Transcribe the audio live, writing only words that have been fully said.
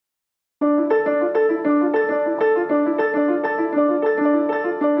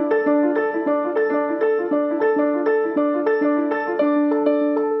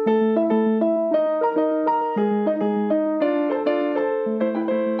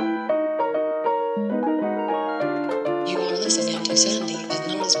for Sandy and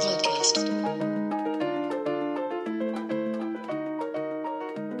Nora's podcast.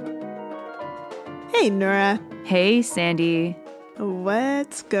 Hey, Nora. Hey, Sandy.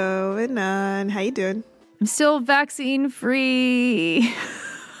 What's going on? How you doing? I'm still vaccine free.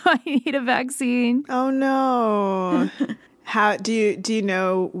 I need a vaccine. Oh no. How do you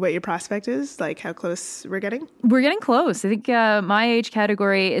know what your prospect is? Like how close we're getting? We're getting close. I think my age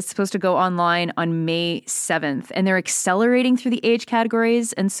category is supposed to go online on May 7th, and they're accelerating through the age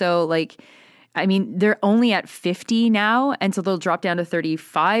categories. And so they're only at 50 now, and so they'll drop down to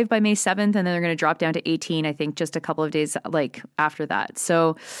 35 by May 7th, and then they're going to drop down to 18, I think, just a couple of days after that.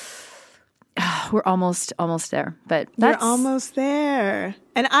 So we're almost there. But we're almost there.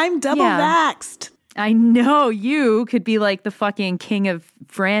 And I'm double vaxxed. I know you could be like the fucking king of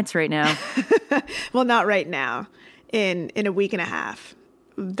France right now. Well, not right now. In a week and a half.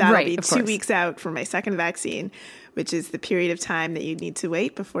 That'll be 2 weeks out for my second vaccine, which is the period of time that you need to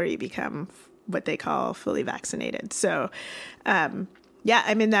wait before you become what they call fully vaccinated. So, I'm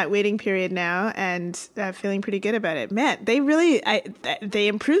in that waiting period now and feeling pretty good about it. Man, they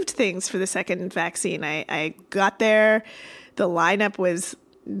improved things for the second vaccine. I got there. The lineup was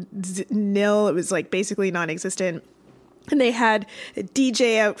nil. It was basically non-existent. And they had a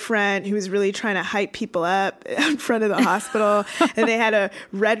DJ out front who was really trying to hype people up in front of the hospital. And they had a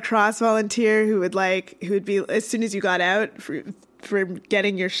Red Cross volunteer who would be, as soon as you got out for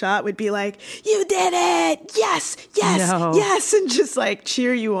getting your shot, would be like, "You did it! Yes, yes!" And just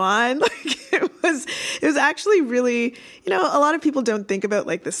cheer you on. It was actually really, a lot of people don't think about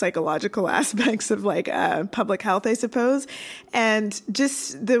the psychological aspects of public health, I suppose. And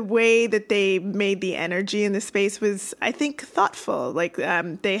just the way that they made the energy in the space was, I think, thoughtful.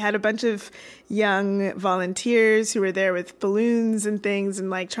 They had a bunch of young volunteers who were there with balloons and things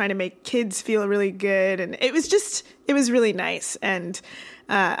and trying to make kids feel really good. And it was really nice. And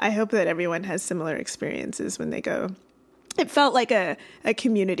I hope that everyone has similar experiences when they go. It felt like a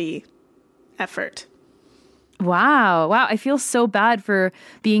community effort. Wow. I feel so bad for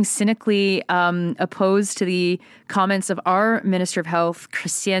being cynically opposed to the comments of our Minister of Health,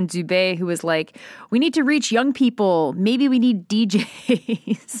 Christiane Dubé, who was like, "We need to reach young people. Maybe we need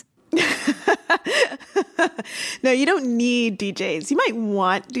DJs." No, you don't need DJs. You might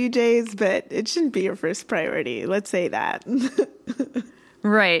want DJs, but it shouldn't be your first priority. Let's say that.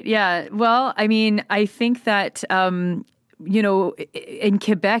 Right. Yeah. Well, I think that, in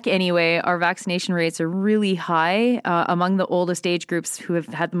Quebec anyway, our vaccination rates are really high among the oldest age groups who have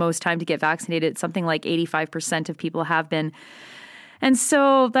had the most time to get vaccinated. Something like 85% of people have been. And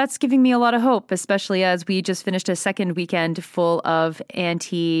so that's giving me a lot of hope, especially as we just finished a second weekend full of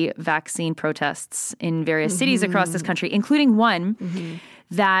anti-vaccine protests in various cities across this country, including one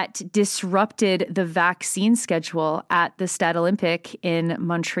that disrupted the vaccine schedule at the Stade Olympique in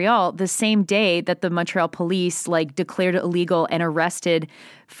Montreal the same day that the Montreal police declared it illegal and arrested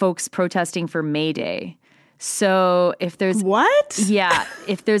folks protesting for May Day. So if there's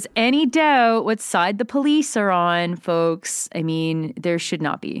if there's any doubt what side the police are on, folks, there should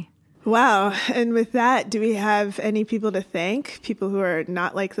not be. Wow. And with that, do we have any people to thank? People who are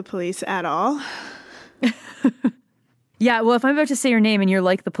not like the police at all? Yeah, well, if I'm about to say your name and you're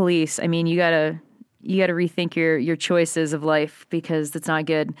like the police, you gotta rethink your choices of life because it's not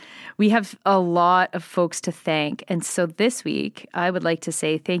good. We have a lot of folks to thank. And so this week, I would like to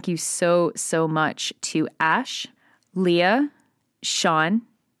say thank you so, so much to Ash, Leah, Sean,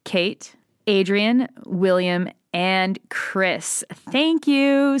 Kate, Adrian, William, and Chris. Thank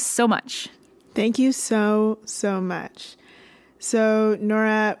you so much. Thank you so, so much. So,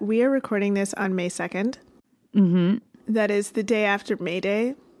 Nora, we are recording this on May 2nd. Mm-hmm. That is the day after May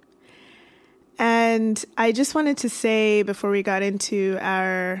Day. And I just wanted to say before we got into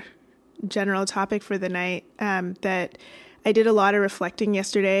our general topic for the night that I did a lot of reflecting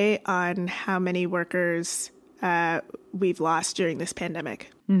yesterday on how many workers we've lost during this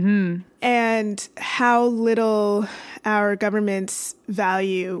pandemic. Mm-hmm. And how little our governments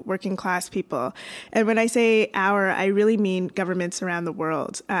value working class people. And when I say our, I really mean governments around the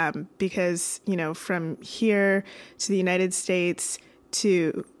world. Because, from here to the United States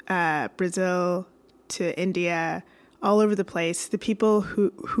to Brazil to India, all over the place, the people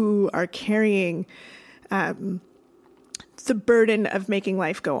who are carrying the burden of making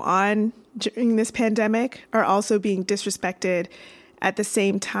life go on during this pandemic are also being disrespected at the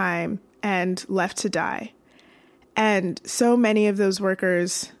same time and left to die. And so many of those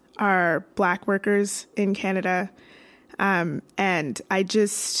workers are Black workers in Canada. And I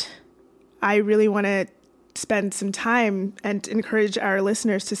really want to spend some time and encourage our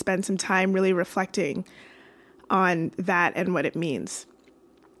listeners to spend some time really reflecting on that and what it means.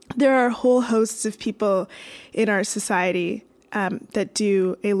 There are whole hosts of people in our society that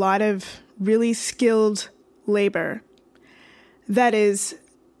do a lot of really skilled labor that is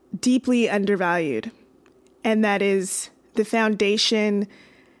deeply undervalued, and that is the foundation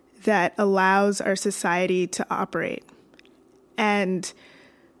that allows our society to operate. And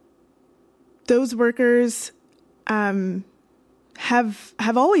those workers have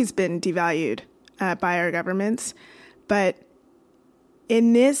always been devalued by our governments, but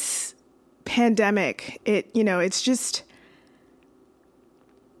in this pandemic, it's just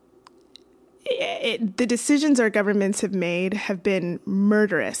the decisions our governments have made have been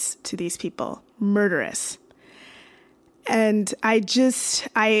murderous to these people, murderous. And I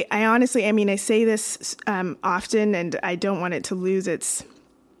honestly, I say this often, and I don't want it to lose its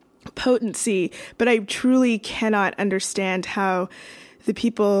potency, but I truly cannot understand how the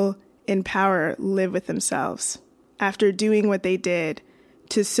people in power live with themselves after doing what they did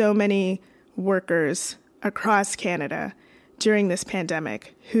to so many workers across Canada during this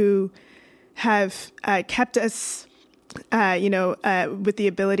pandemic who have kept us, with the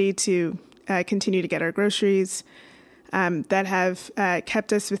ability to continue to get our groceries, that have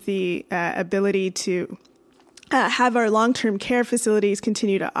kept us with the ability to have our long-term care facilities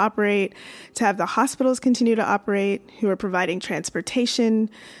continue to operate, to have the hospitals continue to operate, who are providing transportation,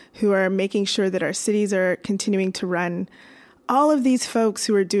 who are making sure that our cities are continuing to run. All of these folks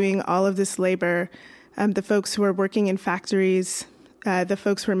who are doing all of this labor, the folks who are working in factories, the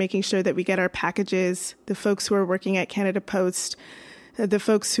folks who are making sure that we get our packages, the folks who are working at Canada Post, the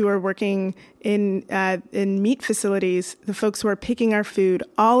folks who are working in meat facilities, the folks who are picking our food,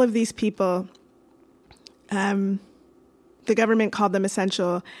 all of these people, the government called them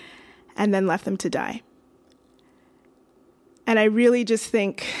essential and then left them to die. And I really just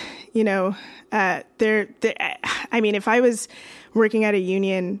think, if I was working at a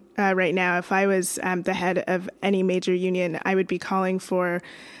union right now, if I was the head of any major union, I would be calling for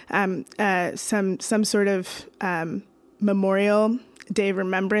some sort of memorial day of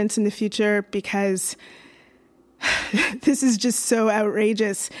remembrance in the future, because this is just so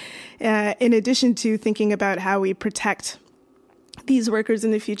outrageous. In addition to thinking about how we protect these workers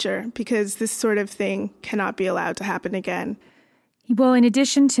in the future, because this sort of thing cannot be allowed to happen again. Well, in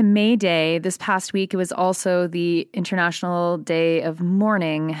addition to May Day, this past week, it was also the International Day of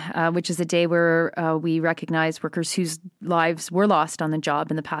Mourning, which is a day where we recognize workers whose lives were lost on the job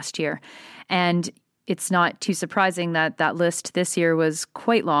in the past year. And it's not too surprising that that list this year was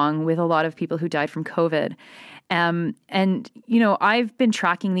quite long, with a lot of people who died from COVID. I've been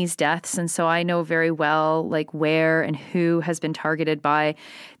tracking these deaths, and so I know very well where and who has been targeted by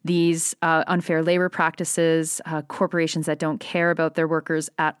these unfair labor practices, corporations that don't care about their workers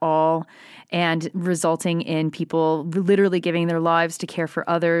at all, and resulting in people literally giving their lives to care for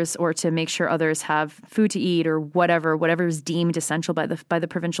others or to make sure others have food to eat or whatever is deemed essential by the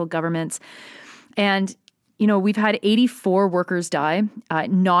provincial governments. And we've had 84 workers die,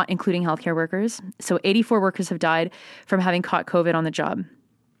 not including healthcare workers. So 84 workers have died from having caught COVID on the job.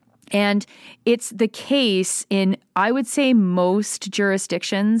 And it's the case in, I would say, most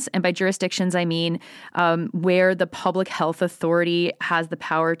jurisdictions. And by jurisdictions, I mean where the public health authority has the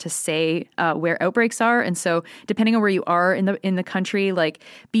power to say where outbreaks are. And so depending on where you are in the country, like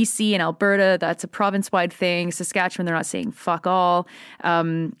BC and Alberta, that's a province-wide thing. Saskatchewan, they're not saying fuck all.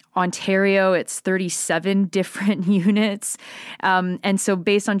 Ontario, it's 37 different units. And so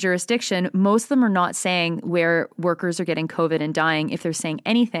based on jurisdiction, most of them are not saying where workers are getting COVID and dying, if they're saying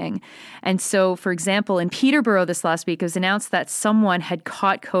anything. And so, for example, in Peterborough this last week, it was announced that someone had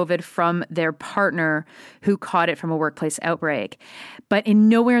caught COVID from their partner who caught it from a workplace outbreak. But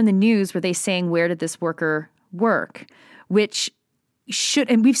nowhere in the news were they saying, where did this worker work? Which should,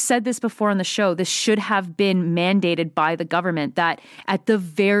 and we've said this before on the show, this should have been mandated by the government, that at the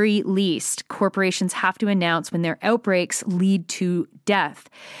very least, corporations have to announce when their outbreaks lead to death.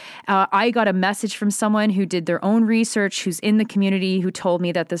 I got a message from someone who did their own research, who's in the community, who told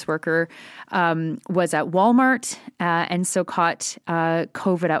me that this worker was at Walmart and so caught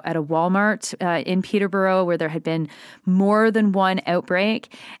COVID out at a Walmart in Peterborough, where there had been more than one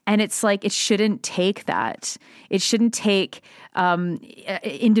outbreak. And it's like, it shouldn't take that. It shouldn't take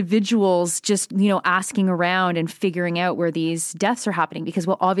individuals just, asking around and figuring out where these deaths are happening, because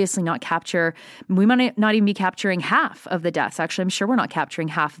we'll obviously not capture, we might not even be capturing half of the deaths. Actually, I'm sure we're not capturing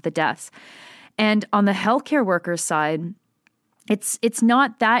half of the deaths. And on the healthcare workers side, it's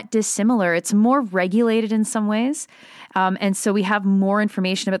not that dissimilar. It's more regulated in some ways. And so we have more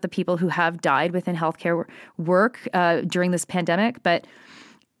information about the people who have died within healthcare work during this pandemic. But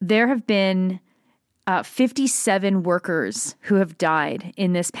there have been 57 workers who have died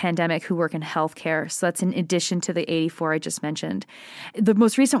in this pandemic who work in healthcare. So that's in addition to the 84 I just mentioned. The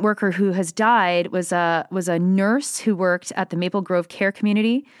most recent worker who has died was a nurse who worked at the Maple Grove Care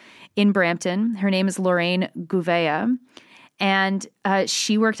Community in Brampton. Her name is Lorraine Gouveia. And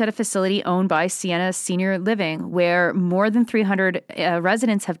she worked at a facility owned by Sienna Senior Living, where more than 300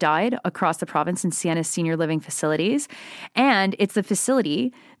 residents have died across the province in Sienna Senior Living facilities. And it's the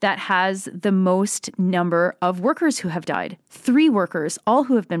facility that has the most number of workers who have died. 3 workers, all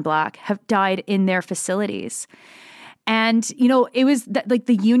who have been Black, have died in their facilities. And, you know, it was like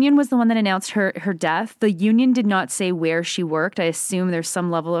the union was the one that announced her death. The union did not say where she worked. I assume there's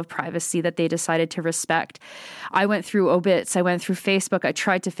some level of privacy that they decided to respect. I went through Obits. I went through Facebook. I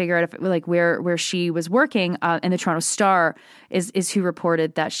tried to figure out where she was working. And the Toronto Star is who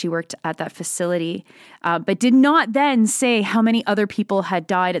reported that she worked at that facility, but did not then say how many other people had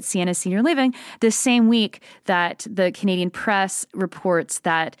died at Sienna Senior Living. The same week that the Canadian Press reports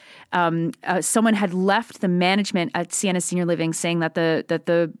that someone had left the management at Sienna Senior Living, saying that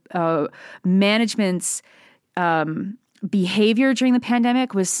the management's behavior during the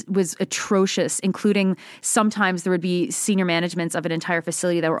pandemic was atrocious, including sometimes there would be senior managements of an entire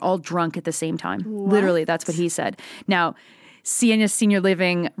facility that were all drunk at the same time. What? Literally, that's what he said. Now, Sienna Senior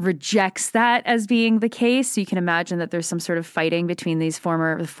Living rejects that as being the case. So you can imagine that there's some sort of fighting between the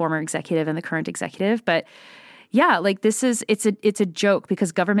former executive and the current executive. But yeah, like it's a joke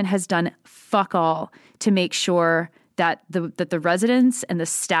because government has done fuck all to make sure that the residents and the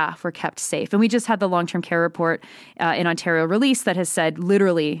staff were kept safe. And we just had the long-term care report in Ontario released that has said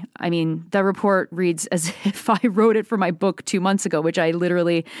literally, I mean, the report reads as if I wrote it for my book 2 months ago, which I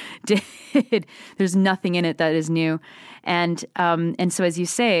literally did. There's nothing in it that is new. And so as you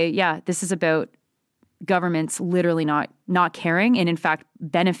say, yeah, this is about governments literally not caring and in fact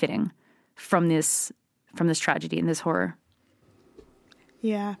benefiting from this tragedy and this horror.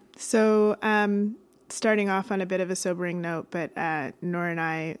 Yeah. So starting off on a bit of a sobering note, but Nora and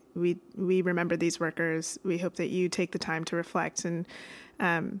I, we remember these workers. We hope that you take the time to reflect and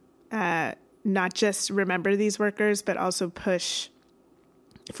not just remember these workers, but also push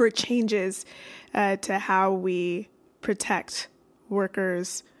for changes to how we protect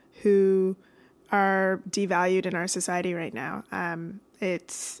workers who are devalued in our society right now.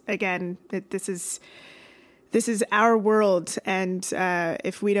 This is our world, and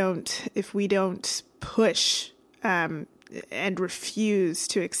if we don't push and refuse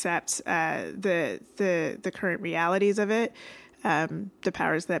to accept the current realities of it, the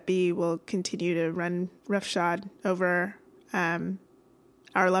powers that be will continue to run roughshod over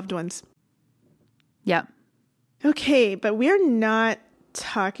our loved ones. Yeah. Okay, but we're not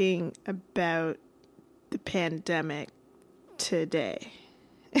talking about the pandemic today.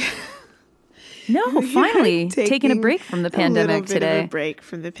 No, finally taking a break from the pandemic today. A little bit of a break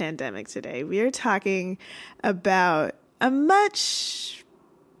from the pandemic today. We are talking about a much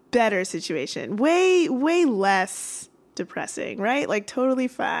better situation, way less depressing, right? Like totally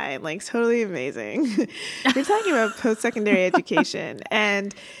fine, like totally amazing. We're talking about post-secondary education,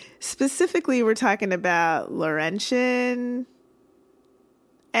 and specifically we're talking about Laurentian,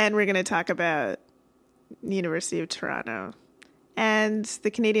 and we're going to talk about University of Toronto and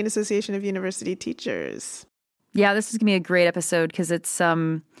the Canadian Association of University Teachers. Yeah, this is going to be a great episode because it's,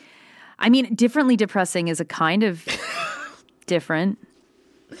 differently depressing is a kind of different.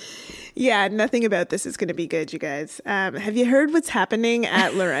 Yeah, nothing about this is going to be good, you guys. Have you heard what's happening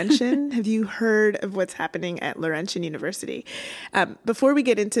at Laurentian? Have you heard of what's happening at Laurentian University? Before we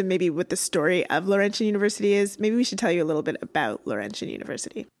get into maybe what the story of Laurentian University is, maybe we should tell you a little bit about Laurentian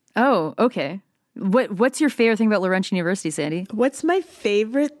University. Oh, okay. What's your favorite thing about Laurentian University, Sandy? What's my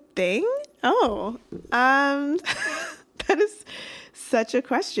favorite thing? Oh, that is such a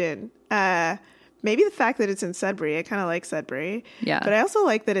question. Maybe the fact that it's in Sudbury. I kind of like Sudbury. Yeah. But I also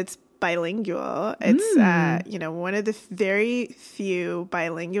like that it's bilingual. It's, one of the very few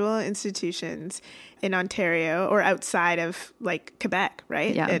bilingual institutions in Ontario or outside of like Quebec,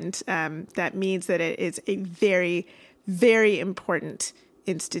 right? Yeah. And that means that it is a very, very important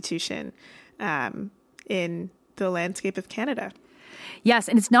institution in the landscape of Canada. Yes,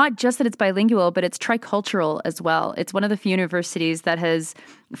 and it's not just that it's bilingual, but it's tricultural as well. It's one of the few universities that has,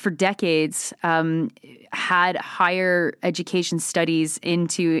 for decades, had higher education studies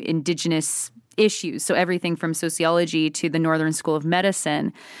into Indigenous issues. So everything from sociology to the Northern School of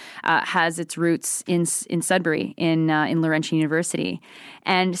Medicine has its roots in Sudbury, in Laurentian University.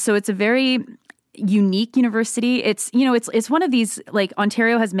 And so it's a very unique university. It's one of these, like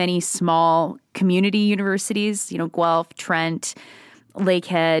Ontario has many small community universities, Guelph, Trent,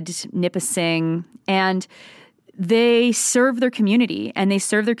 Lakehead, Nipissing, and they serve their community, and they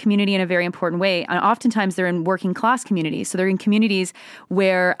serve their community in a very important way. And oftentimes they're in working class communities. So they're in communities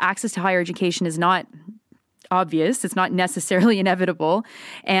where access to higher education is not obvious. It's not necessarily inevitable.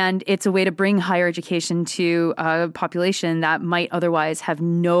 And it's a way to bring higher education to a population that might otherwise have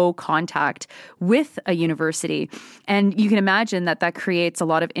no contact with a university. And you can imagine that that creates a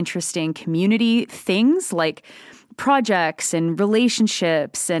lot of interesting community things like projects and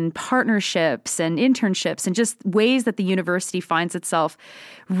relationships and partnerships and internships and just ways that the university finds itself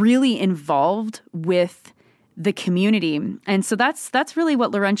really involved with the community. And so that's really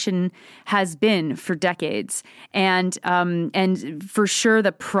what Laurentian has been for decades. And for sure,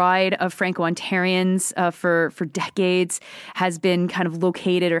 the pride of Franco-Ontarians for decades has been kind of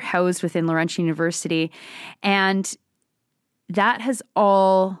located or housed within Laurentian University. And that has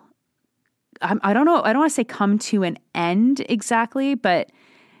all, I don't know, I don't want to say come to an end exactly, but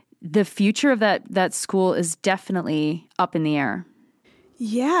the future of that school is definitely up in the air.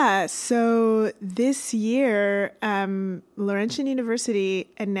 Yeah, so this year, Laurentian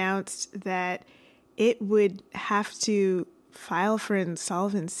University announced that it would have to file for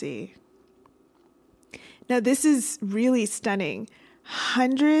insolvency. Now, this is really stunning.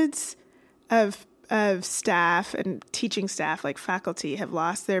 Hundreds of staff and teaching staff, like faculty, have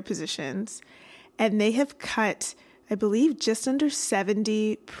lost their positions, and they have cut, I believe, just under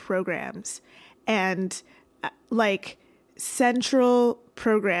 70 programs. And central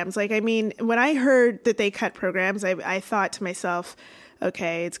programs. When I heard that they cut programs, I thought to myself,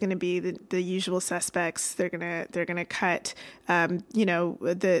 okay, it's going to be the usual suspects. They're gonna cut,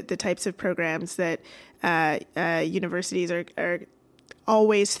 the types of programs that universities are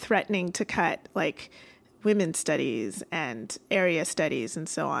always threatening to cut, like women's studies and area studies and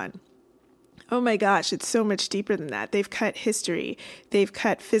so on. Oh my gosh, it's so much deeper than that. They've cut history. They've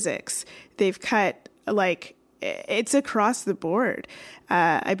cut physics. They've cut it's across the board.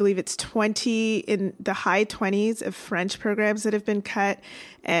 I believe it's 20 in the high 20s of French programs that have been cut,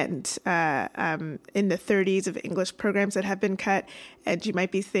 and in the 30s of English programs that have been cut. And you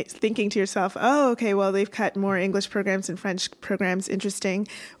might be thinking to yourself, oh, okay, well, they've cut more English programs and French programs. Interesting.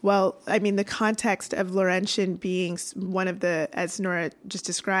 Well, the context of Laurentian being one of the, as Nora just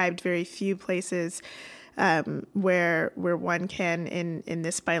described, very few places where one can in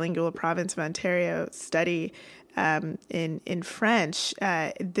this bilingual province of Ontario study in French.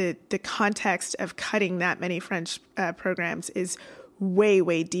 The context of cutting that many French programs is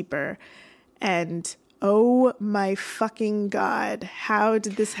way deeper. And oh my fucking God, how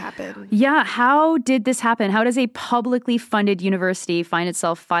did this happen? Yeah, how did this happen? How does a publicly funded university find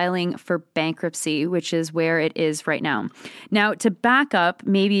itself filing for bankruptcy, which is where it is right now? Now, to back up,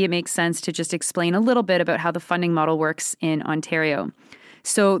 maybe it makes sense to just explain a little bit about how the funding model works in Ontario.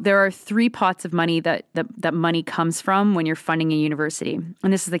 So there are three pots of money that money comes from when you're funding a university.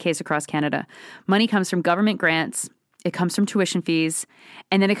 And this is the case across Canada. Money comes from government grants. It comes from tuition fees,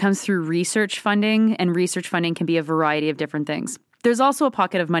 and then it comes through research funding, and research funding can be a variety of different things. There's also a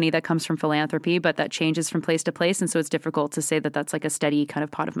pocket of money that comes from philanthropy, but that changes from place to place, and so it's difficult to say that that's like a steady kind of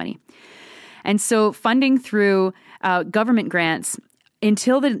pot of money. And so funding through government grants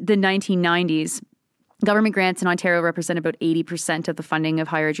until the 1990s, government grants in Ontario represent about 80% of the funding of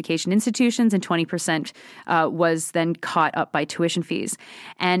higher education institutions, and 20% was then caught up by tuition fees.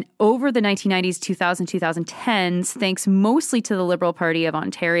 And over the 1990s, 2010s, thanks mostly to the Liberal Party of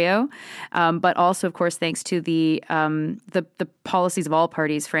Ontario, but also, of course, thanks to the policies of all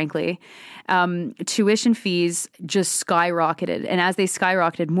parties, frankly, tuition fees just skyrocketed. And as they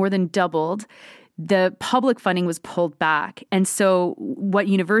skyrocketed, more than doubled, the public funding was pulled back. And so what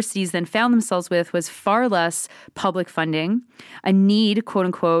universities then found themselves with was far less public funding, a need, quote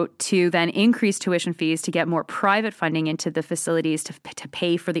unquote, to then increase tuition fees to get more private funding into the facilities to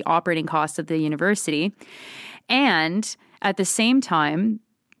pay for the operating costs of the university. And at the same time,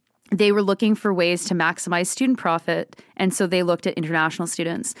 they were looking for ways to maximize student profit, and so they looked at international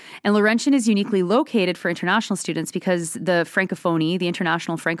students. And Laurentian is uniquely located for international students because the Francophonie, the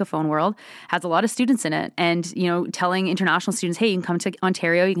international Francophone world, has a lot of students in it. And, telling international students, hey, you can come to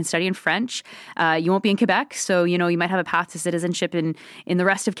Ontario, you can study in French, you won't be in Quebec, so, you might have a path to citizenship in the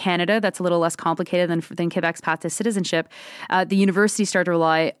rest of Canada that's a little less complicated than Quebec's path to citizenship. The university started to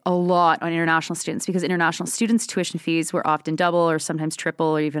rely a lot on international students because international students' tuition fees were often double or sometimes triple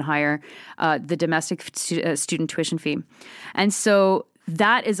or even higher the domestic student tuition fee. And so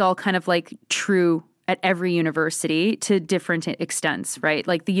that is all kind of like true at every university to different extents, right?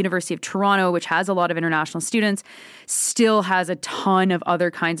 Like the University of Toronto, which has a lot of international students, still has a ton of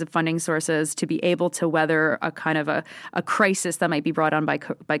other kinds of funding sources to be able to weather a kind of a crisis that might be brought on by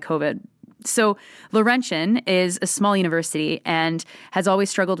COVID. So Laurentian is a small university and has always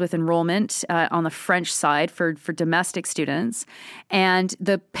struggled with enrollment on the French side for domestic students. And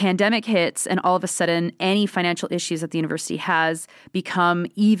the pandemic hits, and all of a sudden, any financial issues that the university has become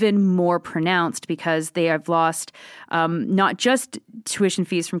even more pronounced because they have lost not just tuition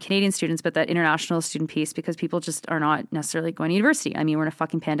fees from Canadian students, but that international student piece, because people just are not necessarily going to university. I mean, we're in a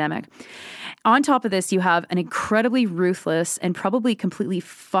fucking pandemic. On top of this, you have an incredibly ruthless and probably completely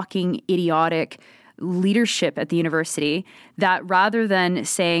fucking idiotic leadership at the university that rather than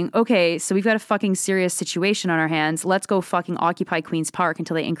saying, okay, so we've got a fucking serious situation on our hands, let's go fucking occupy Queen's Park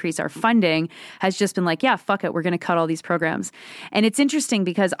until they increase our funding, has just been like, yeah, fuck it, we're going to cut all these programs. And it's interesting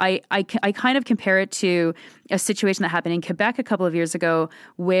because I kind of compare it to a situation that happened in Quebec a couple of years ago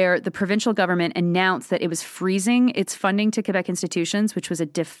where the provincial government announced that it was freezing its funding to Quebec institutions, which was a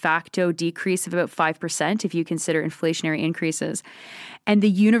de facto decrease of about 5% if you consider inflationary increases. And the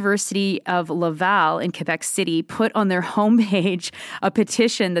University of Laval in Quebec City put on their homepage a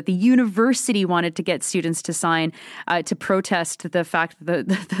petition that the university wanted to get students to sign to protest the fact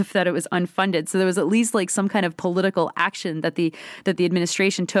that it was unfunded. So there was at least like some kind of political action that the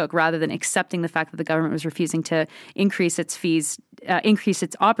administration took rather than accepting the fact that the government was refusing to increase its fees, increase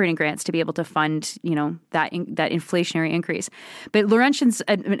its operating grants to be able to fund, that inflationary increase. But Laurentian's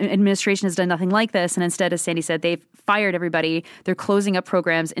administration has done nothing like this, and instead, as Sandy said, they've fired everybody. They're closing up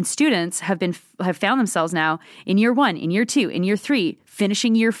programs, and students have found themselves now in year 1, in year 2, in year 3,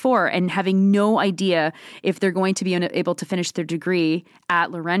 finishing year 4, and having no idea if they're going to be able to finish their degree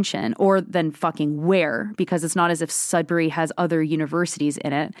at Laurentian or then fucking where, because it's not as if Sudbury has other universities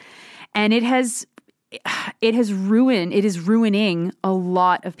in it. And it is ruining a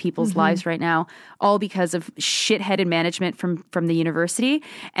lot of people's lives right now, all because of shitheaded management from the university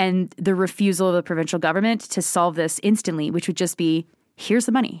and the refusal of the provincial government to solve this instantly, which would just be, here's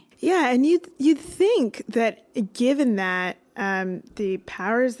the money. Yeah, and you'd think that given that the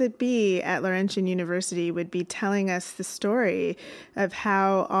powers that be at Laurentian University would be telling us the story of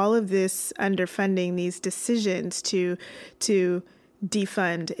how all of this underfunding, these decisions to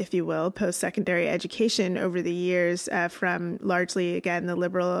defund, if you will, post-secondary education over the years from largely, again, the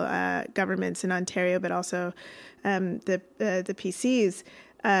Liberal governments in Ontario, but also the PCs.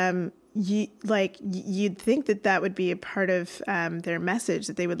 You'd think that would be a part of their message,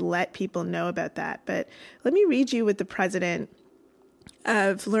 that they would let people know about that. But let me read you what the president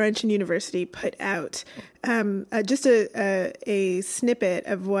of Laurentian University put out, just a snippet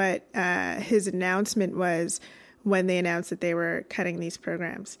of what his announcement was when they announced that they were cutting these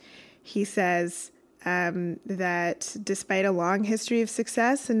programs. He says that despite a long history of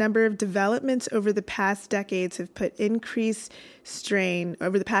success, a number of developments over the past decades have put increased strain,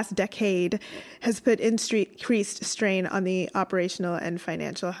 over the past decade has put increased strain on the operational and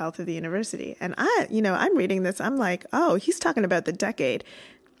financial health of the university. And I'm reading this, I'm like, oh, he's talking about the decade.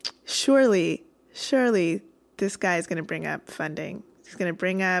 Surely this guy is going to bring up funding. He's going to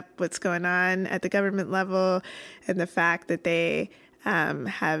bring up what's going on at the government level and the fact that they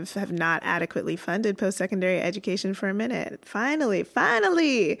have not adequately funded post-secondary education for a minute. Finally.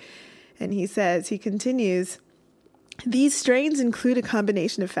 And he continues, these strains include a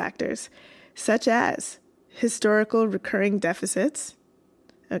combination of factors, such as historical recurring deficits.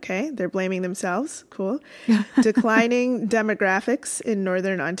 Okay, they're blaming themselves. Cool. Declining demographics in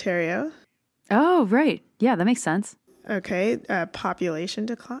Northern Ontario. Oh, right. Yeah, that makes sense. Okay, population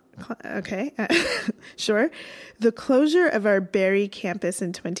decline. Okay, sure. The closure of our Barrie campus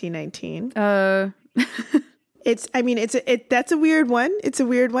in 2019. That's a weird one. It's a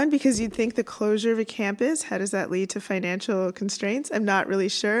weird one because you'd think the closure of a campus, how does that lead to financial constraints? I'm not really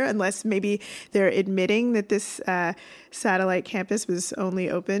sure, unless maybe they're admitting that this satellite campus was only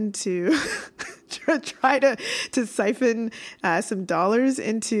open to try to siphon some dollars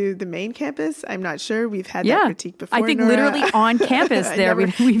into the main campus. I'm not sure. We've had that critique before. I think literally on campus there,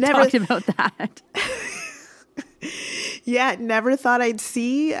 we've talked about that. Yeah, never thought I'd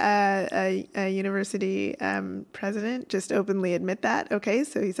see a university president just openly admit that. Okay,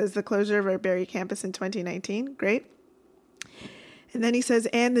 so he says the closure of our Barrie campus in 2019. Great. And then he says,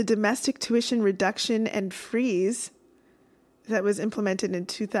 and the domestic tuition reduction and freeze that was implemented in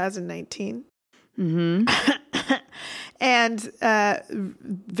 2019. Mm-hmm. And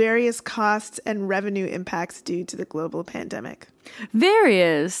various costs and revenue impacts due to the global pandemic.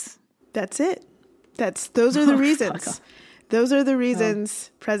 Various. That's it. Those are the reasons. Those are the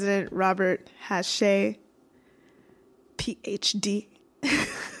reasons President Robert Haché, PhD,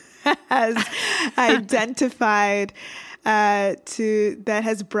 has identified that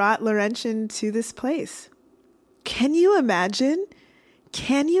has brought Laurentian to this place. Can you imagine?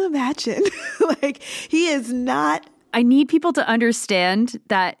 Like, he is not. I need people to understand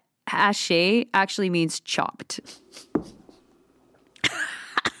that haché actually means chopped.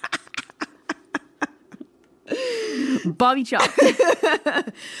 Bobby Chopped.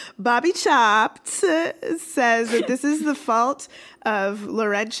 Bobby Chopped says that this is the fault of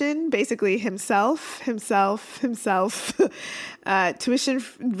Laurentian, basically himself, tuition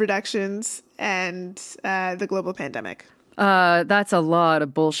reductions, and the global pandemic. That's a lot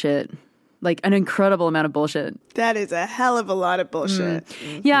of bullshit. Like an incredible amount of bullshit. That is a hell of a lot of bullshit.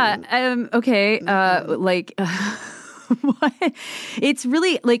 Mm. Yeah. Okay. Like, what? It's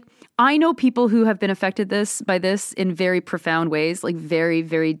really like, I know people who have been affected by this in very profound ways, like very,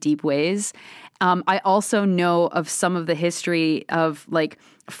 very deep ways. I also know of some of the history of like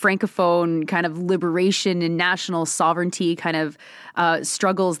Francophone kind of liberation and national sovereignty kind of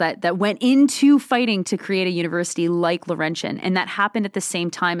struggles that went into fighting to create a university like Laurentian. And that happened at the same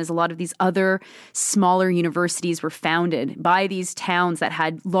time as a lot of these other smaller universities were founded by these towns that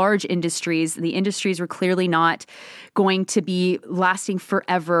had large industries. The industries were clearly not going to be lasting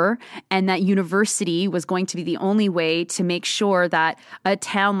forever. And that university was going to be the only way to make sure that a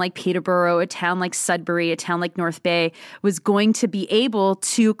town like Peterborough, a town like Sudbury, a town like North Bay was going to be able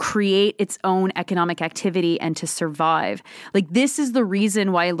to create its own economic activity and to survive. Like, this is the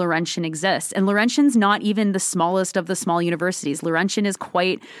reason why Laurentian exists. And Laurentian's not even the smallest of the small universities. Laurentian is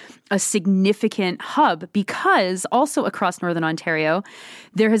quite a significant hub because also across Northern Ontario,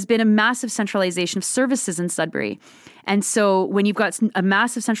 there has been a massive centralization of services in Sudbury. And so when you've got a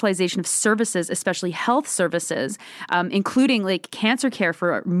massive centralization of services, especially health services, including like cancer care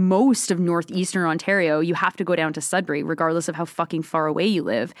for most of northeastern Ontario, you have to go down to Sudbury, regardless of how fucking far away you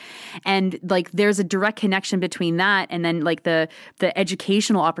live. And like there's a direct connection between that and then like the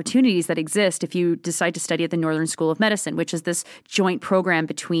educational opportunities that exist if you decide to study at the Northern School of Medicine, which is this joint program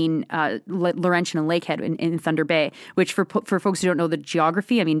between Laurentian and Lakehead in Thunder Bay, which for folks who don't know the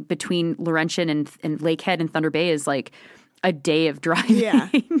geography, I mean, between Laurentian and Lakehead and Thunder Bay is like a day of driving.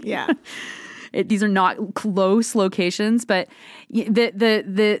 Yeah. These are not close locations, but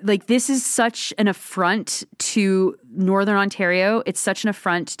the this is such an affront to Northern Ontario. It's such an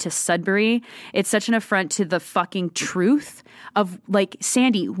affront to Sudbury. It's such an affront to the fucking truth of like,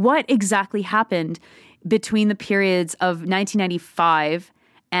 Sandy, what exactly happened between the periods of 1995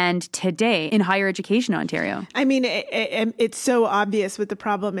 and today in higher education in Ontario? I mean, it's so obvious what the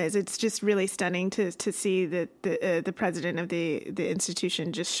problem is. It's just really stunning to see that the president of the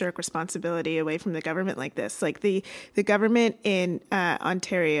institution just shirk responsibility away from the government like this. Like the government in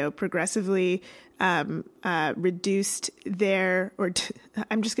Ontario progressively reduced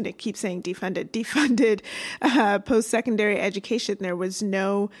I'm just going to keep saying defunded post-secondary education. There was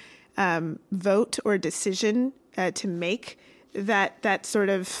no vote or decision to make that sort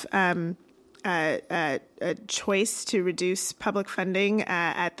of a choice to reduce public funding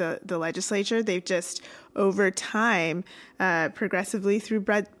at the legislature. They've just, over time, progressively through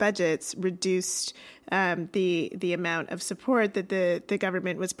budgets, reduced the amount of support that the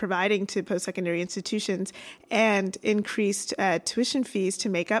government was providing to post-secondary institutions and increased tuition fees to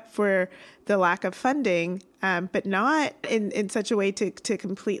make up for the lack of funding, but not in such a way to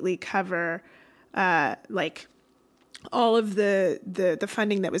completely cover like all of the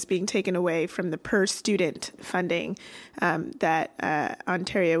funding that was being taken away from the per student funding that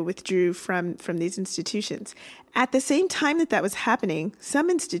Ontario withdrew from these institutions. At the same time that was happening, some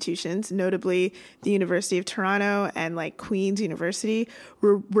institutions, notably the University of Toronto and like Queen's University,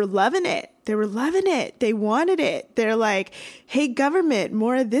 were loving it. They were loving it. They wanted it. They're like, hey, government,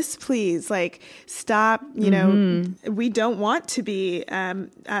 more of this, please. Like, stop, we don't want to be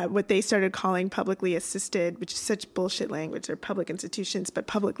what they started calling publicly assisted, which is such bullshit language. They're public institutions, but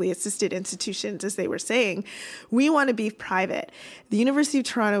publicly assisted institutions, as they were saying. We want to be private. The University of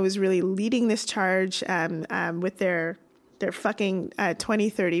Toronto was really leading this charge with their fucking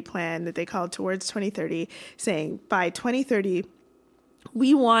 2030 plan that they called Towards 2030, saying by 2030,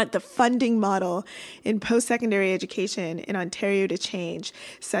 we want the funding model in post-secondary education in Ontario to change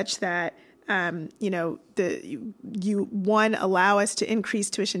such that, allow us to increase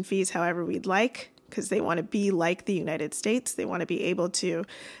tuition fees however we'd like, because they want to be like the United States. They want to be able to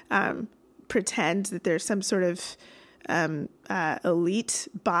pretend that there's some sort of elite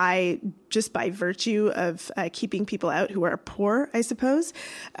by virtue of keeping people out who are poor, I suppose,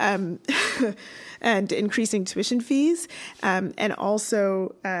 and increasing tuition fees, and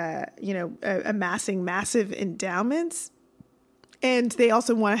also amassing massive endowments. And they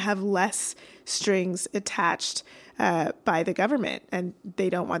also want to have less strings attached by the government, and they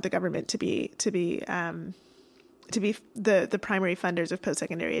don't want the government to be the primary funders of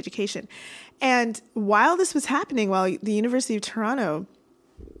post-secondary education. And while this was happening, while the University of Toronto,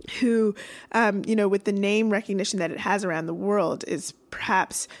 who, with the name recognition that it has around the world, is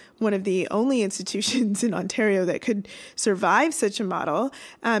perhaps one of the only institutions in Ontario that could survive such a model,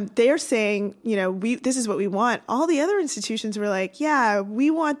 they are saying, this is what we want. All the other institutions were like, yeah,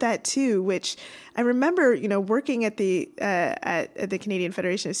 we want that too, which I remember, working at the Canadian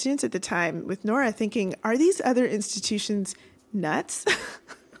Federation of Students at the time with Nora, thinking, are these other institutions nuts?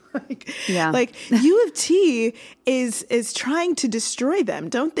 Like U of T is trying to destroy them.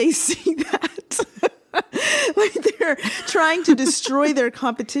 Don't they see that? Like they're trying to destroy their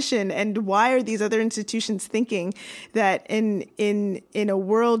competition. And why are these other institutions thinking that in a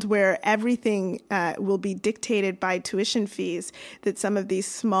world where everything will be dictated by tuition fees, that some of these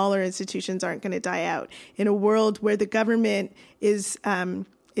smaller institutions aren't going to die out? In a world where the government is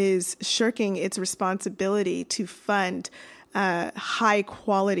shirking its responsibility to fund high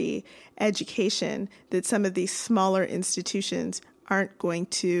quality education, that some of these smaller institutions aren't going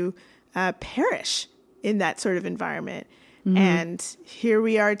to perish in that sort of environment. Mm-hmm. And here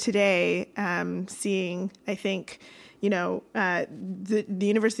we are today, seeing, I think, the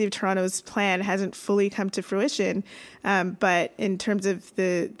University of Toronto's plan hasn't fully come to fruition, but in terms of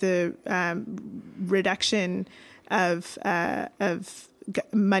the reduction of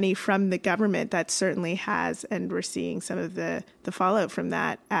money from the government, that certainly has, and we're seeing some of the fallout from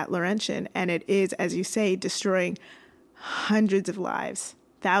that at Laurentian. And it is, as you say, destroying hundreds of lives,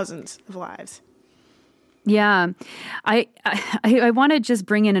 thousands of lives. Yeah. I want to just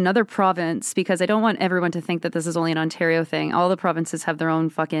bring in another province, because I don't want everyone to think that this is only an Ontario thing. All the provinces have their own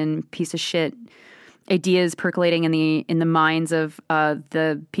fucking piece of shit ideas percolating in the minds of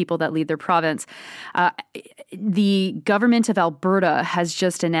the people that lead their province. The government of Alberta has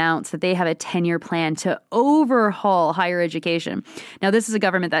just announced that they have a 10-year plan to overhaul higher education. Now, this is a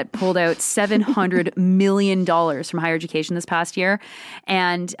government that pulled out $700 million from higher education this past year,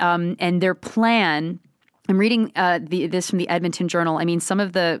 and their plan. I'm reading this from the Edmonton Journal. I mean, some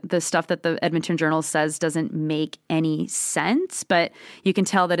of the stuff that the Edmonton Journal says doesn't make any sense, but you can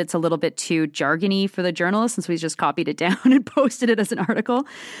tell that it's a little bit too jargony for the journalist, since we just copied it down and posted it as an article.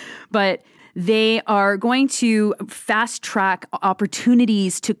 But they are going to fast track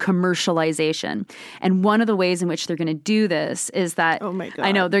opportunities to commercialization. And one of the ways in which they're going to do this is that, oh my God,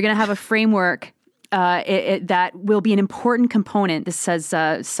 I know, they're going to have a framework that will be an important component. This says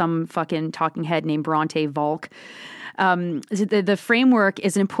some fucking talking head named Bronte Volk. The framework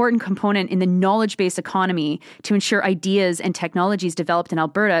is an important component in the knowledge-based economy to ensure ideas and technologies developed in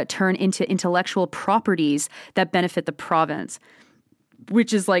Alberta turn into intellectual properties that benefit the province.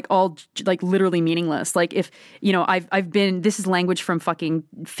 Which is all literally meaningless. Like, if, I've been, this is language from fucking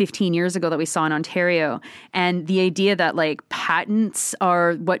 15 years ago that we saw in Ontario. And the idea that patents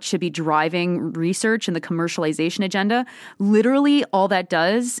are what should be driving research and the commercialization agenda, literally all that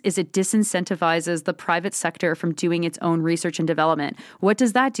does is it disincentivizes the private sector from doing its own research and development. What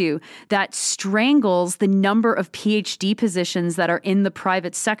does that do? That strangles the number of PhD positions that are in the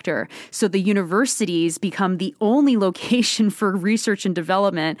private sector. So the universities become the only location for research and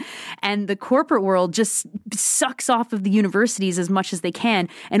development, and the corporate world just sucks off of the universities as much as they can.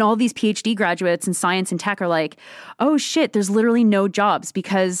 And all these PhD graduates in science and tech are like, oh shit, there's literally no jobs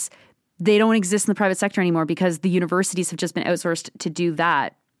because they don't exist in the private sector anymore, because the universities have just been outsourced to do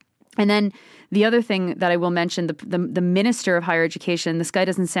that. And then the other thing that I will mention, the Minister of Higher Education, this guy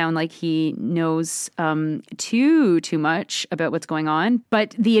doesn't sound like he knows too much about what's going on.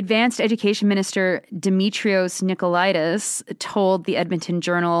 But the Advanced Education Minister, Dimitrios Nikolaitis, told the Edmonton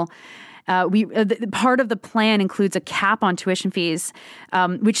Journal, part of the plan includes a cap on tuition fees,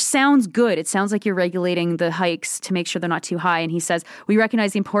 which sounds good. It sounds like you're regulating the hikes to make sure they're not too high. And he says, we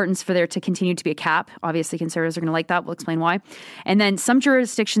recognize the importance for there to continue to be a cap. Obviously, Conservatives are going to like that. We'll explain why. And then some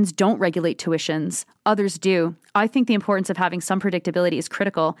jurisdictions don't regulate tuitions. Others do. I think the importance of having some predictability is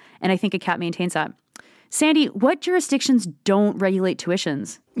critical, and I think a cap maintains that. Sandy, what jurisdictions don't regulate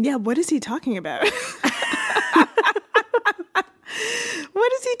tuitions? Yeah, what is he talking about?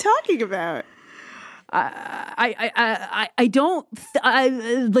 What is he talking about? I don't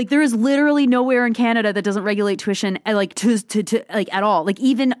like. There is literally nowhere in Canada that doesn't regulate tuition, like to like at all. Like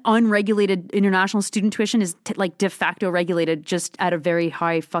even unregulated international student tuition is like de facto regulated, just at a very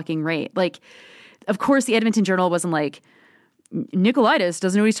high fucking rate. Like, of course, the Edmonton Journal wasn't like, Nicolaitis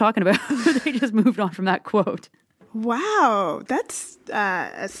doesn't know what he's talking about. They just moved on from that quote. Wow, that's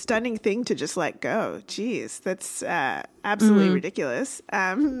a stunning thing to just let go. Jeez, that's absolutely ridiculous.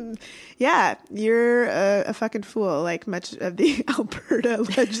 Yeah, you're a fucking fool, like much of the Alberta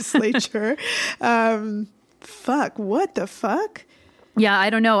legislature. Fuck, what the fuck? Yeah, I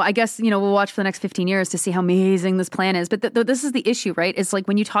don't know. I guess, we'll watch for the next 15 years to see how amazing this plan is. But this is the issue, right? It's like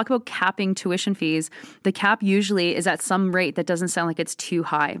when you talk about capping tuition fees, the cap usually is at some rate that doesn't sound like it's too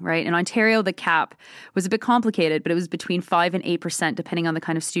high, right? In Ontario, the cap was a bit complicated, but it was between 5 and 8%, depending on the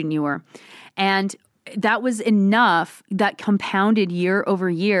kind of student you were. And that was enough that compounded year over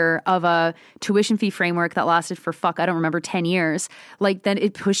year of a tuition fee framework that lasted for I don't remember, 10 years. Like then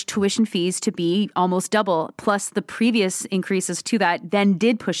it pushed tuition fees to be almost double. Plus the previous increases to that then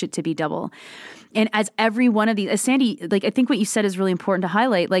did push it to be double. And as every one of these, as Sandy, like I think what you said is really important to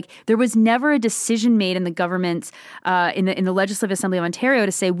highlight. Like there was never a decision made in the government, in the Legislative Assembly of Ontario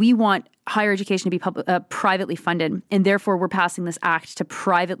to say we want higher education to be privately funded, and therefore we're passing this act to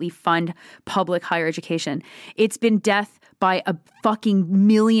privately fund public higher education. It's been death by a fucking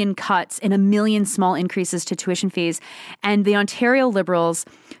million cuts and a million small increases to tuition fees. And the Ontario Liberals,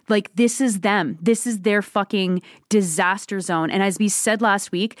 like this is them. This is their fucking disaster zone. And as we said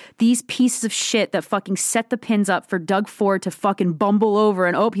last week, these pieces of shit that fucking set the pins up for Doug Ford to fucking bumble over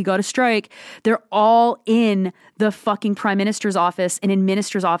and, he got a strike. They're all in the fucking Prime Minister's office and in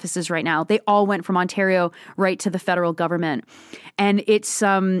ministers' offices right now. They all went from Ontario right to the federal government. And it's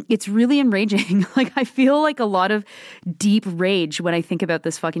really enraging. Like I feel like a lot of deep rage when I think about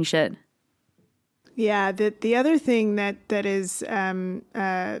this fucking shit. Yeah, the other thing that is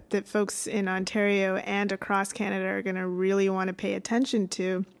that folks in Ontario and across Canada are going to really want to pay attention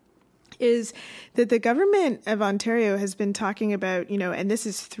to is that the government of Ontario has been talking about, and this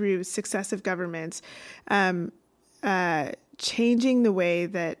is through successive governments, changing the way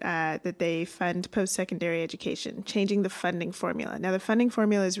that they fund post-secondary education, changing the funding formula. Now, the funding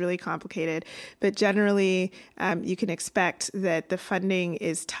formula is really complicated, but generally you can expect that the funding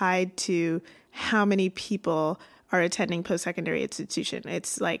is tied to how many people are attending post-secondary institution.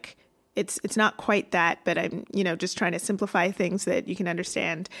 It's like it's not quite that, but I'm just trying to simplify things that you can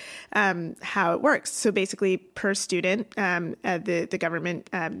understand how it works. So basically, per student, the government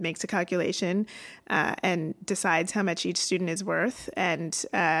makes a calculation and decides how much each student is worth, and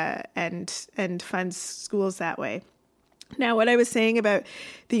funds schools that way. Now, what I was saying about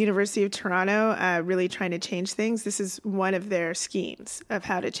the University of Toronto really trying to change things, this is one of their schemes of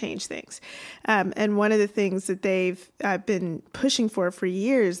how to change things. And one of the things that they've been pushing for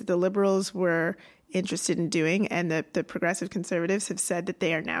years, the Liberals were interested in doing, and the Progressive Conservatives have said that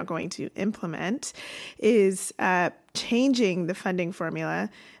they are now going to implement, is changing the funding formula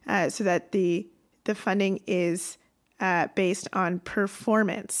so that the funding is based on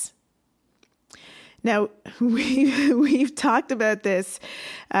performance. Now, we've talked about this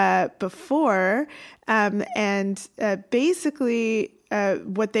before, and basically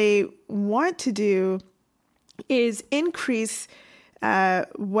what they want to do is increase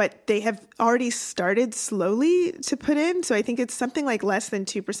what they have already started slowly to put in. So I think it's something like less than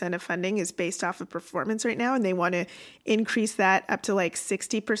 2% of funding is based off of performance right now, and they want to increase that up to like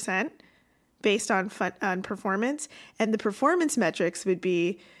 60% based on performance. And the performance metrics would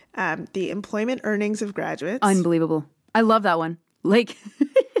be the employment earnings of graduates. Unbelievable. I love that one. Like,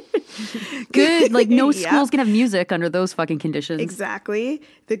 good. Like, no schools can have music under those fucking conditions. Exactly.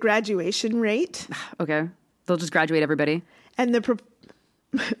 The graduation rate. Okay. They'll just graduate everybody. And the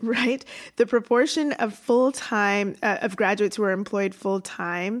proportion of full-time, of graduates who are employed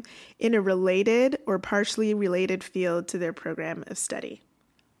full-time in a related or partially related field to their program of study.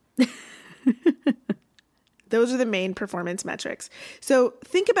 Those are the main performance metrics. So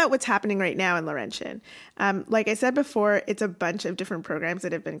think about what's happening right now in Laurentian. Like I said before, it's a bunch of different programs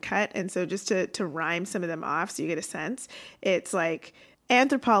that have been cut. And so just to rhyme some of them off so you get a sense, it's like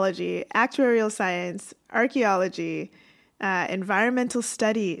anthropology, actuarial science, archaeology, environmental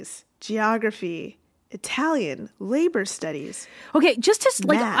studies, geography, Italian, labor studies. Okay, just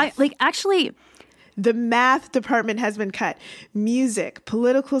to actually... The math department has been cut. Music,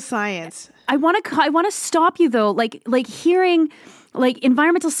 political science. I want to stop you though. Like hearing like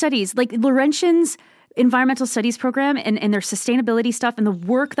environmental studies, like Laurentians environmental studies program and their sustainability stuff and the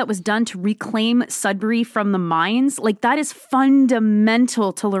work that was done to reclaim Sudbury from the mines, like that is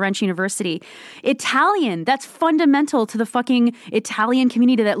fundamental to Laurentian University. Italian, that's fundamental to the fucking Italian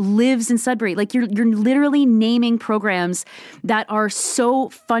community that lives in Sudbury. Like you're literally naming programs that are so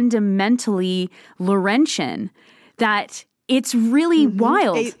fundamentally Laurentian that it's really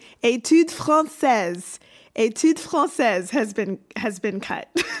wild. Études françaises. Études françaises has been cut.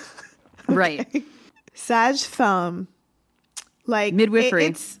 Okay. Right. Sage-femme, like midwifery.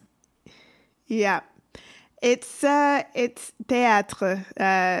 It's théâtre.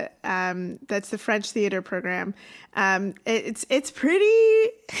 That's the French theater program. It's pretty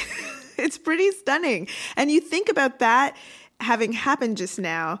it's pretty stunning. And you think about that having happened just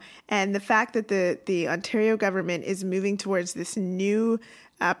now, and the fact that the Ontario government is moving towards this new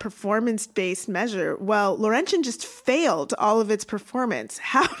performance-based measure. Well, Laurentian just failed all of its performance.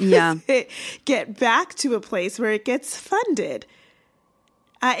 How does it get back to a place where it gets funded?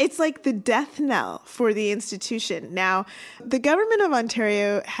 It's like the death knell for the institution. Now, the government of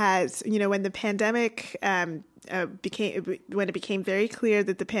Ontario has, when the pandemic when it became very clear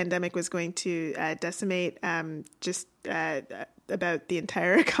that the pandemic was going to decimate about the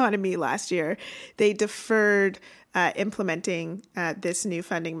entire economy last year, they deferred implementing this new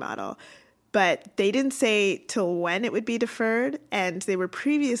funding model. But they didn't say till when it would be deferred, and they were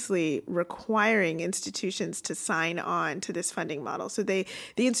previously requiring institutions to sign on to this funding model. So the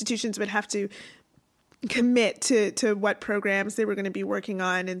institutions would have to commit to what programs they were going to be working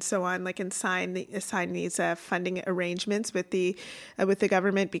on and so on, and assign these funding arrangements with the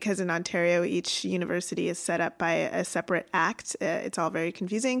government, because in Ontario each university is set up by a separate act. It's all very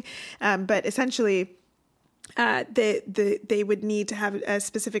confusing, but essentially they would need to have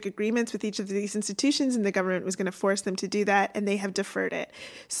specific agreements with each of these institutions, and the government was going to force them to do that, and they have deferred it.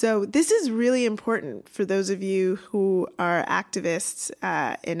 So this is really important for those of you who are activists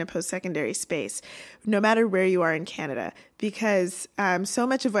in a post-secondary space, no matter where you are in Canada, because so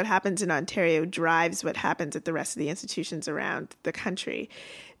much of what happens in Ontario drives what happens at the rest of the institutions around the country.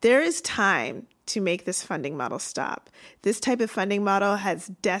 There is time to make this funding model stop. This type of funding model has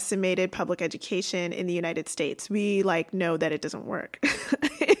decimated public education in the United States. We know that it doesn't work.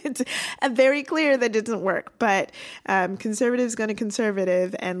 It's very clear that it doesn't work, but conservatives going to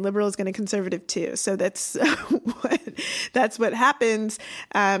conservative and liberals going to conservative too. So that's what happens.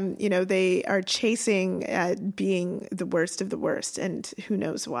 They are chasing being the worst of the worst, and who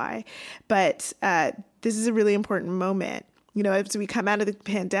knows why. But this is a really important moment. As we come out of the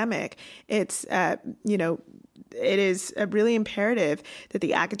pandemic, it is really imperative that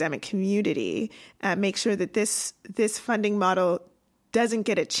the academic community make sure that this funding model doesn't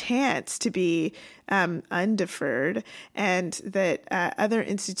get a chance to be undeferred, and that other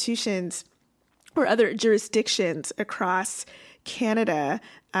institutions or other jurisdictions across Canada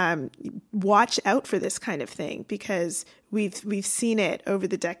watch out for this kind of thing, because we've seen it over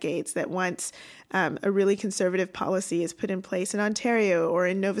the decades that once a really conservative policy is put in place in Ontario or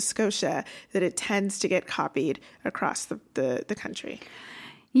in Nova Scotia, that it tends to get copied across the country.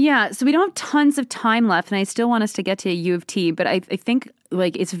 Yeah, so we don't have tons of time left, and I still want us to get to U of T, but I think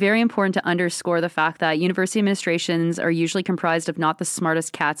it's very important to underscore the fact that university administrations are usually comprised of not the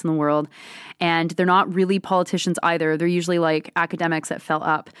smartest cats in the world, and they're not really politicians either. They're usually academics that fell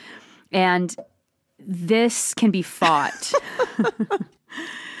up. And this can be fought.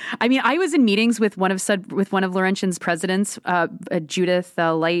 I mean, I was in meetings with one of Laurentian's presidents, Judith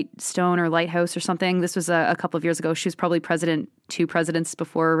Lightstone or Lighthouse or something. This was a couple of years ago. She was probably two presidents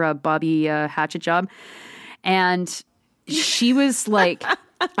before Bobby Hatchetjob, and she was like,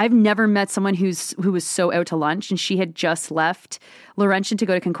 I've never met someone who was so out to lunch, and she had just left Laurentian to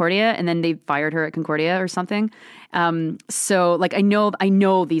go to Concordia, and then they fired her at Concordia or something. So I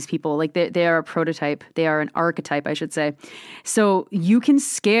know these people, they are a prototype. They are an archetype, I should say. So you can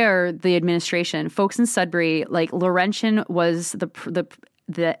scare the administration. Folks in Sudbury, Laurentian was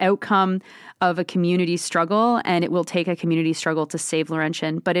the outcome of a community struggle, and it will take a community struggle to save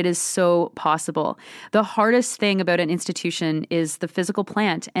Laurentian, but it is so possible. The hardest thing about an institution is the physical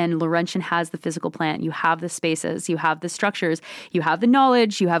plant, and Laurentian has the physical plant. You have the spaces, you have the structures, you have the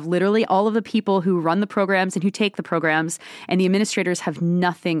knowledge, you have literally all of the people who run the programs and who take the programs, and the administrators have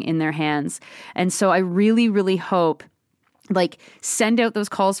nothing in their hands. And so I really, really hope send out those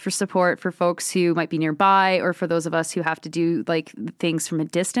calls for support for folks who might be nearby, or for those of us who have to do things from a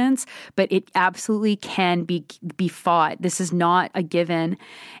distance. But it absolutely can be fought. This is not a given.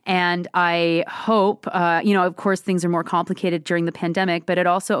 And I hope, of course, things are more complicated during the pandemic, but it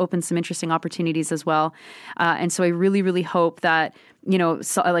also opens some interesting opportunities as well. And so I really, really hope that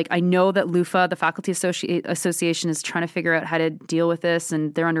So, I know that LUFA, the Faculty Association, is trying to figure out how to deal with this,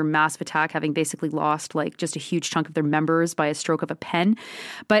 and they're under massive attack, having basically lost just a huge chunk of their members by a stroke of a pen.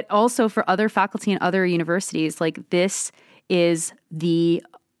 But also for other faculty and other universities, this is the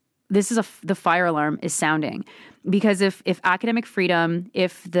fire alarm is sounding. Because if academic freedom,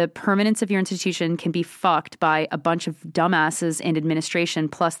 if the permanence of your institution can be fucked by a bunch of dumbasses in administration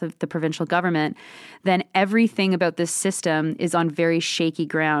plus the provincial government, then everything about this system is on very shaky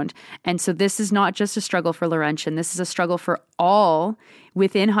ground. And so this is not just a struggle for Laurentian. This is a struggle for all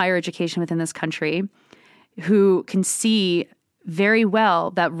within higher education within this country who can see very well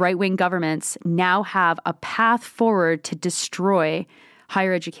that right-wing governments now have a path forward to destroy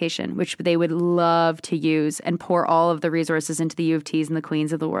higher education, which they would love to use and pour all of the resources into the U of T's and the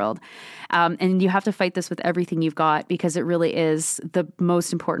Queens of the world. And you have to fight this with everything you've got, because it really is the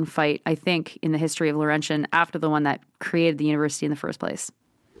most important fight, I think, in the history of Laurentian after the one that created the university in the first place.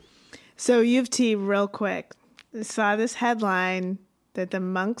 So U of T, real quick, saw this headline that the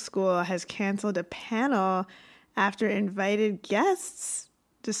Munk School has canceled a panel after invited guests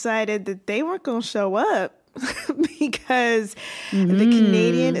decided that they weren't going to show up. Because the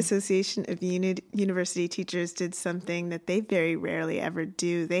Canadian Association of University Teachers did something that they very rarely ever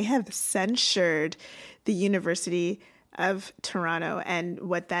do. They have censured the University of Toronto. And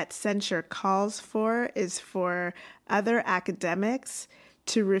what that censure calls for is for other academics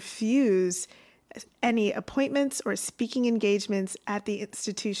to refuse any appointments or speaking engagements at the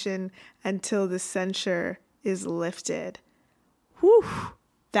institution until the censure is lifted. Whew,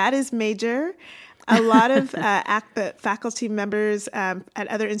 that is major. A lot of faculty members at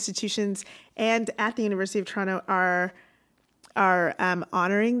other institutions and at the University of Toronto are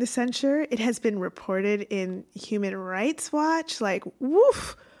honoring the censure. It has been reported in Human Rights Watch.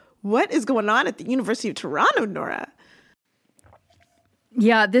 Woof, what is going on at the University of Toronto, Nora?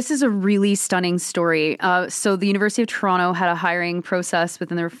 Yeah, this is a really stunning story. So the University of Toronto had a hiring process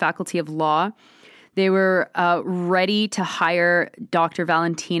within their Faculty of Law. They were ready to hire Dr.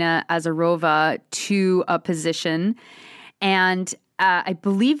 Valentina Azarova to a position. And I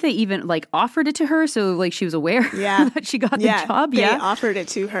believe they even offered it to her. So she was aware that she got the job. They offered it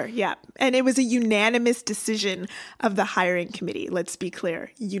to her. Yeah. And it was a unanimous decision of the hiring committee. Let's be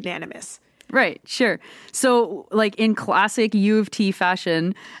clear. Unanimous. Right, sure. So, in classic U of T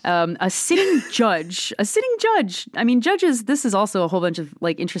fashion, a sitting judge, I mean, judges, this is also a whole bunch of,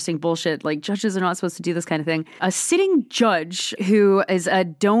 interesting bullshit. Judges are not supposed to do this kind of thing. A sitting judge who is a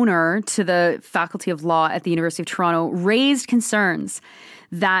donor to the Faculty of Law at the University of Toronto raised concerns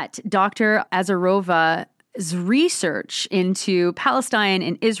that Dr. Azarova's research into Palestine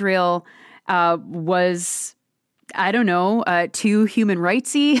and Israel was, I don't know, too human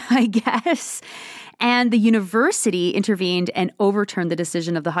rightsy, I guess. And the university intervened and overturned the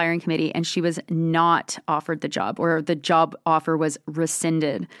decision of the hiring committee, and she was not offered the job, or the job offer was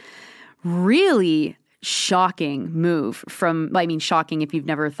rescinded. Really shocking move shocking if you've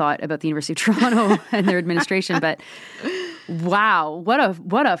never thought about the University of Toronto and their administration, but wow, what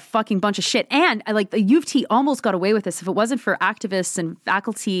a fucking bunch of shit. And the U of T almost got away with this if it wasn't for activists and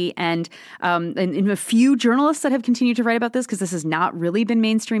faculty and a few journalists that have continued to write about this, because this has not really been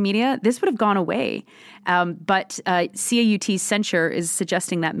mainstream media. This would have gone away. But CAUT's censure is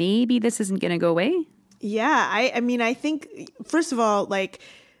suggesting that maybe this isn't going to go away. Yeah, I think, first of all,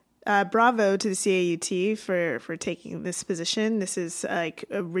 bravo to the CAUT for taking this position. This is a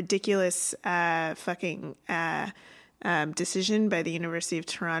ridiculous decision by the University of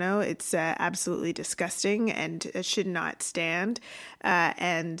Toronto. It's absolutely disgusting and should not stand.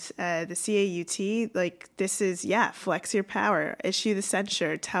 And the CAUT, this is, flex your power, issue the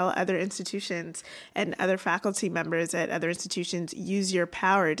censure, tell other institutions and other faculty members at other institutions, use your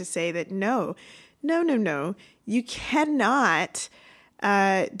power to say that no, you cannot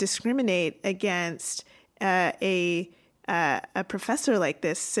discriminate against a professor like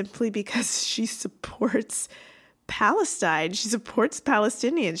this simply because she supports Palestine. She supports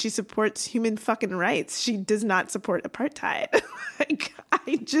Palestinians. She supports human fucking rights. She does not support apartheid.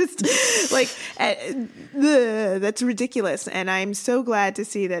 That's ridiculous. And I'm so glad to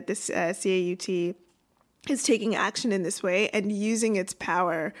see that this CAUT is taking action in this way and using its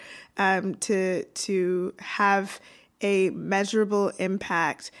power to have a measurable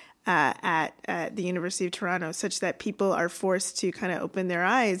impact at the University of Toronto, such that people are forced to kind of open their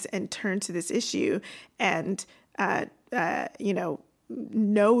eyes and turn to this issue and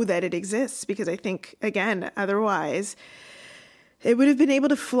know that it exists, because I think, again, otherwise it would have been able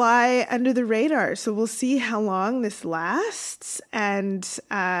to fly under the radar. So we'll see how long this lasts. And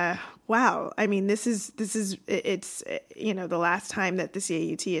wow, I mean, it's the last time that the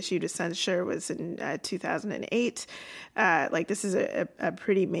CAUT issued a censure was in 2008. This is a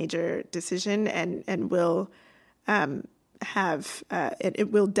pretty major decision, and will it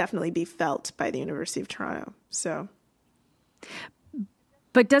will definitely be felt by the University of Toronto. So.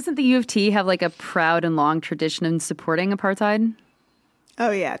 But doesn't the U of T have like a proud and long tradition in supporting apartheid? Oh,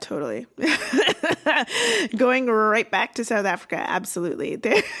 yeah, totally. Going right back to South Africa, absolutely.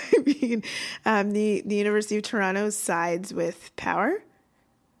 The University of Toronto sides with power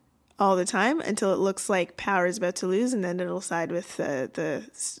all the time until it looks like power is about to lose, and then it'll side with the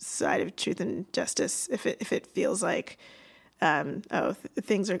side of truth and justice if it feels like,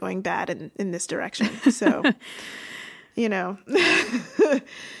 things are going bad in this direction. So...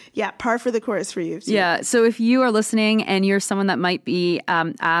 yeah, par for the course for you. Yeah. So if you are listening and you're someone that might be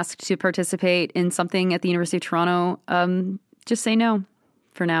asked to participate in something at the University of Toronto, just say no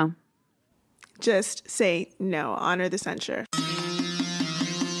for now. Just say no. Honor the censure.